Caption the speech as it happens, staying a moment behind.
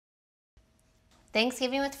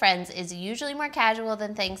Thanksgiving with friends is usually more casual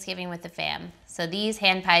than Thanksgiving with the fam, so these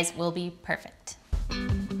hand pies will be perfect.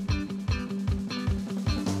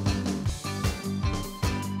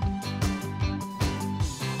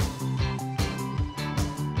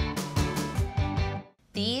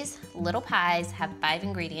 These little pies have 5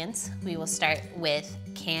 ingredients. We will start with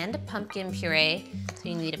canned pumpkin puree. So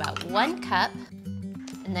you need about 1 cup,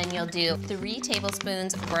 and then you'll do 3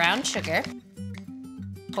 tablespoons brown sugar,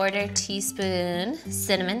 1/4 teaspoon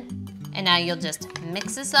cinnamon, and now you'll just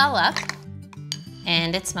mix this all up,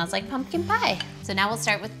 and it smells like pumpkin pie. So now we'll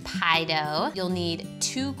start with pie dough. You'll need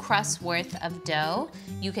 2 crusts worth of dough.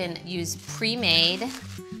 You can use pre-made.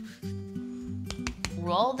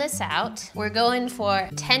 Roll this out. We're going for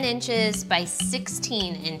 10 inches by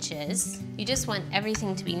 16 inches. You just want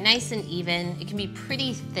everything to be nice and even. It can be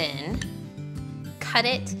pretty thin. Cut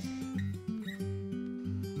it.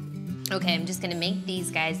 Okay, I'm just gonna make these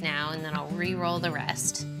guys now and then I'll re-roll the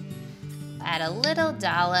rest. Add a little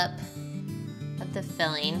dollop of the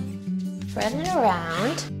filling. Spread it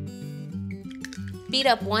around. Beat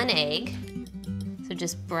up 1 egg. So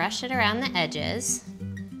just brush it around the edges.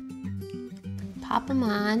 Pop them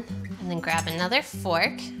on, and then grab another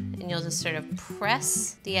fork, and you'll just sort of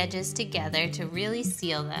press the edges together to really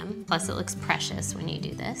seal them. Plus it looks precious when you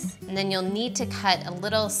do this. And then you'll need to cut a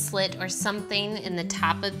little slit or something in the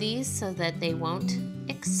top of these so that they won't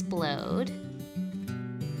explode.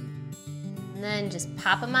 And then just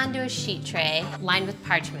pop them onto a sheet tray lined with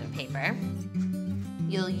parchment paper.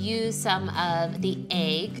 You'll use some of the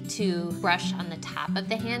egg to brush on the top of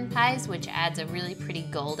the hand pies, which adds a really pretty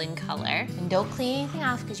golden color. And don't clean anything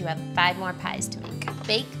off because you have 5 more pies to make.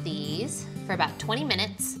 Bake these for about 20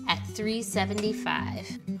 minutes at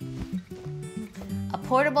 375. A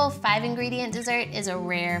portable 5-ingredient dessert is a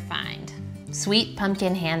rare find. Sweet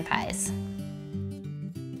pumpkin hand pies.